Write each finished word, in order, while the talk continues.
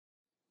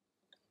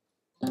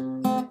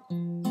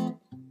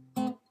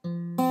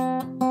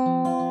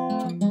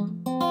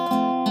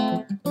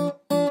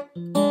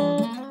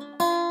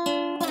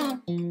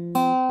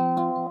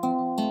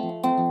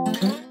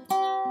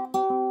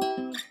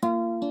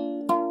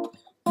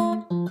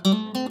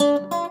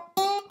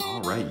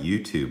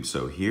YouTube.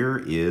 So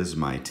here is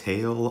my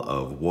tale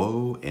of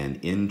woe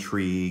and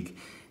intrigue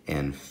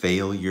and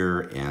failure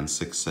and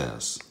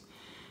success.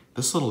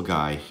 This little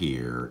guy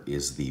here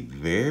is the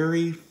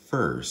very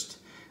first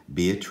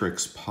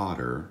Beatrix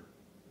Potter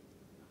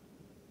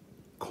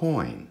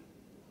coin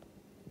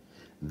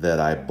that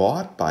I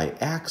bought by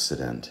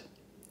accident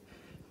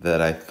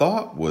that I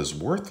thought was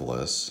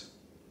worthless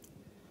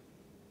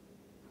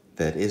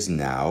that is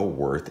now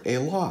worth a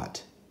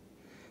lot.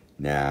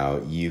 Now,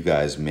 you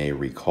guys may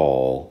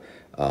recall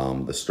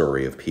the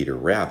story of Peter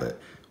Rabbit.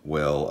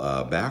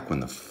 Well, back when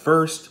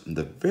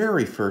the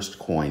very first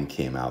coin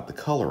came out, the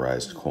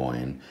colorized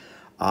coin,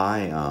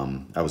 I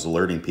was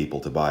alerting people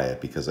to buy it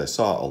because I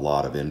saw a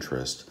lot of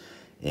interest,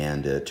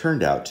 and it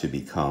turned out to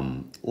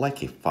become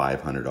like a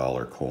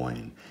 $500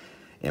 coin.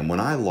 And when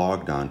I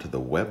logged onto the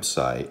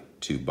website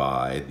to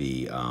buy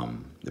the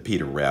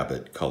Peter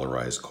Rabbit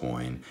colorized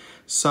coin,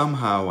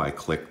 somehow I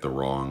clicked the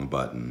wrong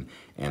button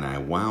and I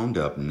wound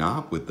up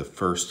not with the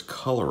first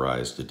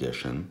colorized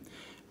edition,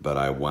 but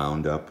I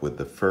wound up with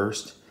the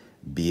first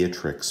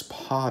Beatrix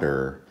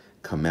Potter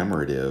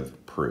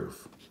commemorative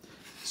proof.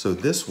 So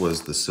this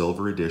was the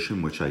silver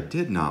edition, which I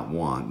did not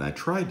want, and I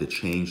tried to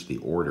change the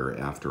order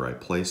after I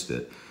placed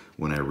it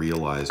when I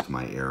realized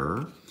my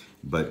error,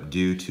 but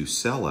due to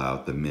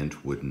sellout, the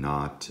mint would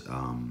not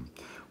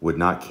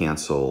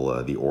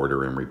cancel the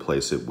order and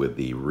replace it with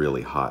the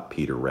really hot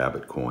Peter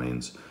Rabbit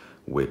coins,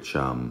 which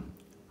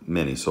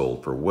many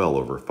sold for well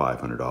over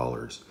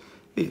 $500.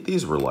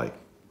 These were like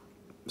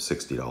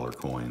 $60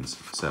 coins,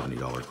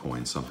 $70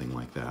 coins, something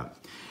like that.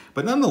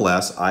 But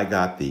nonetheless, I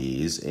got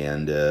these,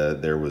 and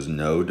there was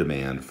no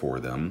demand for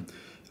them.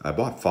 I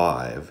bought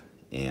 5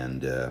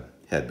 and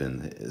had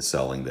been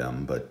selling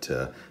them, but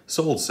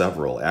sold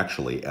several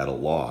actually at a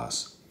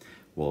loss.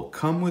 Well,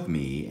 come with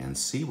me and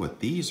see what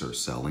these are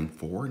selling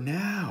for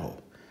now.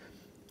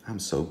 I'm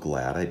so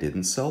glad I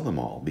didn't sell them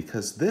all,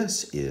 because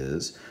this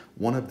is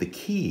one of the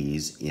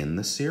keys in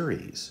the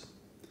series.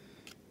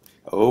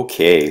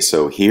 Okay,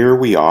 so here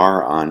we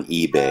are on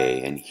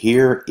eBay, and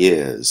here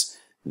is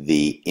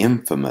the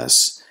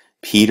infamous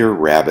Peter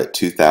Rabbit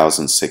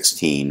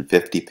 2016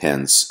 50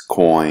 pence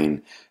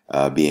coin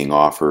being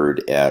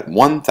offered at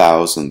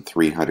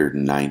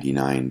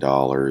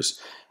 $1,399.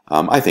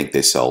 I think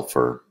they sell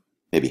for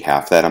maybe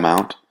half that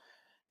amount,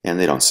 and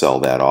they don't sell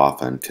that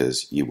often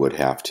because you would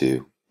have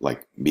to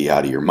like be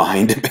out of your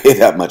mind to pay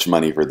that much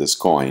money for this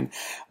coin.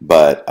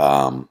 But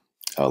oh,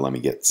 let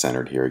me get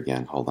centered here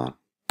again. Hold on.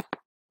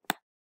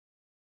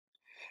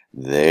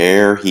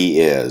 There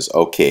he is.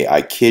 Okay,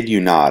 I kid you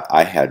not,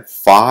 I had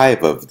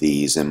 5 of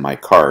these in my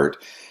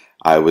cart.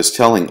 I was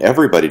telling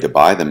everybody to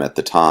buy them at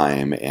the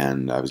time,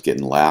 and I was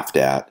getting laughed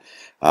at.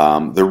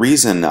 The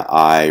reason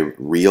I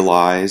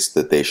realized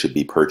that they should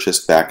be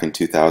purchased back in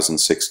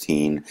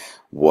 2016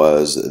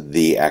 was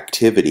the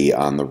activity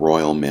on the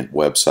Royal Mint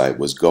website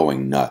was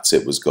going nuts.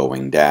 It was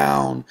going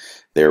down.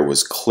 There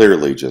was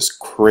clearly just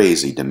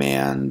crazy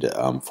demand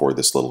for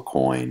this little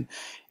coin.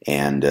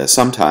 And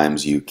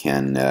sometimes you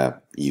can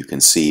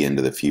see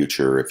into the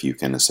future if you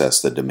can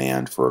assess the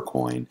demand for a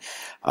coin.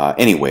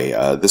 Anyway,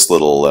 this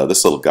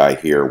little guy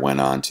here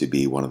went on to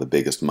be one of the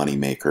biggest money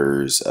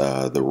makers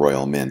the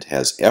Royal Mint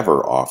has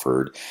ever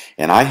offered,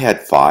 and I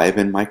had 5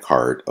 in my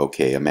cart.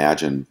 Okay,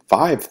 imagine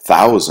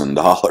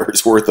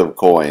 $5,000 worth of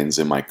coins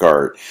in my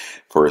cart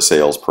for a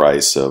sales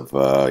price of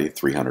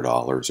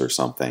 $300 or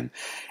something.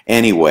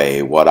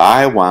 Anyway, what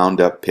I wound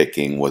up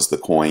picking was the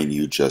coin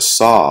you just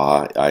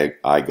saw.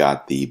 I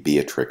got the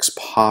Beatrix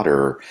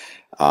Potter,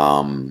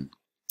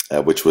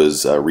 which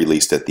was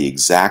released at the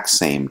exact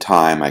same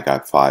time. I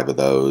got 5 of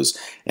those,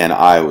 and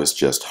I was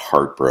just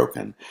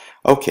heartbroken.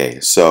 Okay,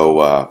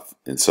 so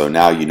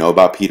now you know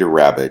about Peter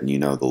Rabbit, and you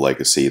know the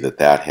legacy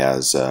that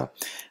has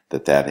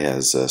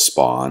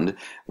spawned.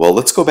 Well,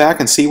 let's go back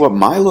and see what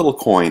my little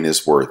coin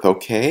is worth.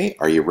 Okay,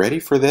 are you ready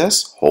for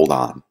this? Hold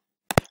on.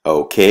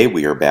 Okay,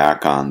 we are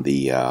back on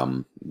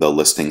the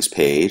listings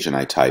page, and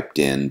I typed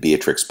in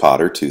Beatrix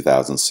Potter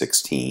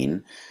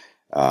 2016.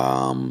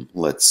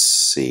 Let's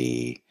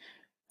see.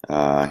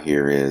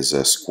 Here is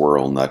a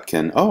Squirrel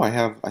Nutkin. Oh,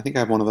 I think I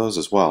have one of those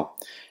as well.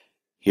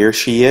 Here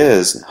she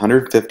is,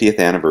 150th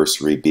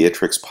anniversary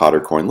Beatrix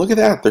Potter coin. Look at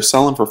that. They're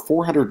selling for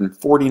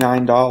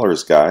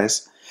 $449,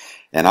 guys.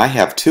 And I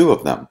have 2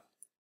 of them.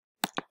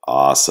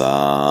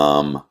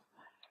 Awesome.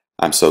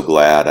 I'm so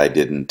glad I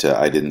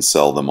didn't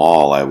sell them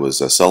all. I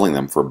was selling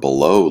them for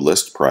below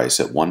list price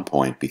at one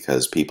point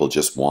because people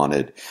just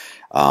wanted,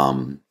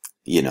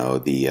 you know,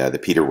 the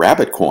Peter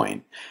Rabbit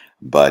coin.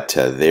 But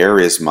there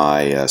is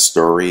my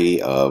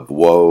story of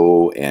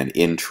woe and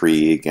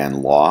intrigue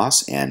and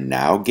loss, and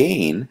now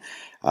gain,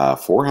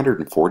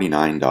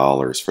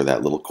 $449 for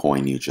that little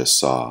coin you just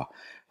saw.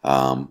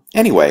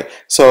 Anyway,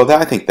 so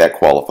I think that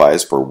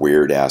qualifies for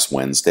Weird Ass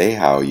Wednesday.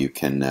 How you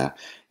can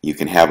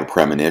have a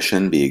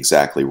premonition, be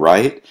exactly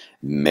right,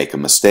 make a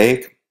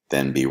mistake,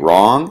 then be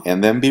wrong,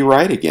 and then be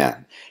right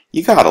again.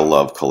 You gotta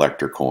love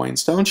collector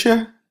coins, don't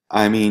you?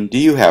 I mean, do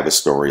you have a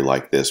story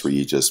like this where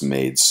you just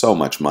made so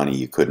much money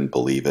you couldn't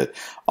believe it,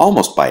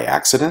 almost by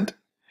accident?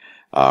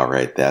 All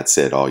right, that's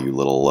it, all you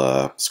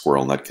little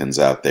squirrel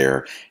nutkins out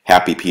there.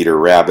 Happy Peter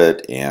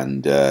Rabbit,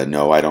 and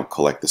no, I don't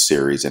collect the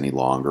series any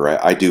longer.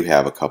 I do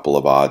have a couple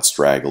of odd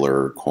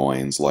straggler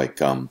coins like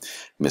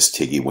Miss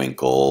Tiggy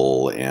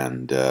Winkle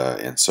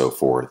and so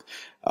forth.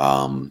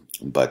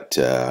 But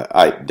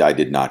I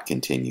did not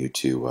continue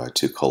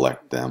to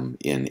collect them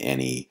in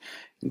any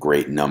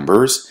great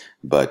numbers.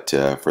 But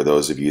for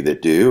those of you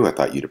that do, I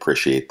thought you'd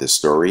appreciate this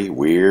story,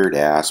 Weird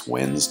Ass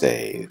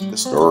Wednesday, the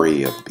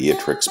story of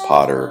Beatrix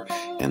Potter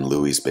and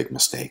Louie's big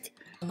mistake.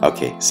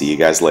 Okay, see you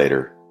guys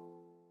later.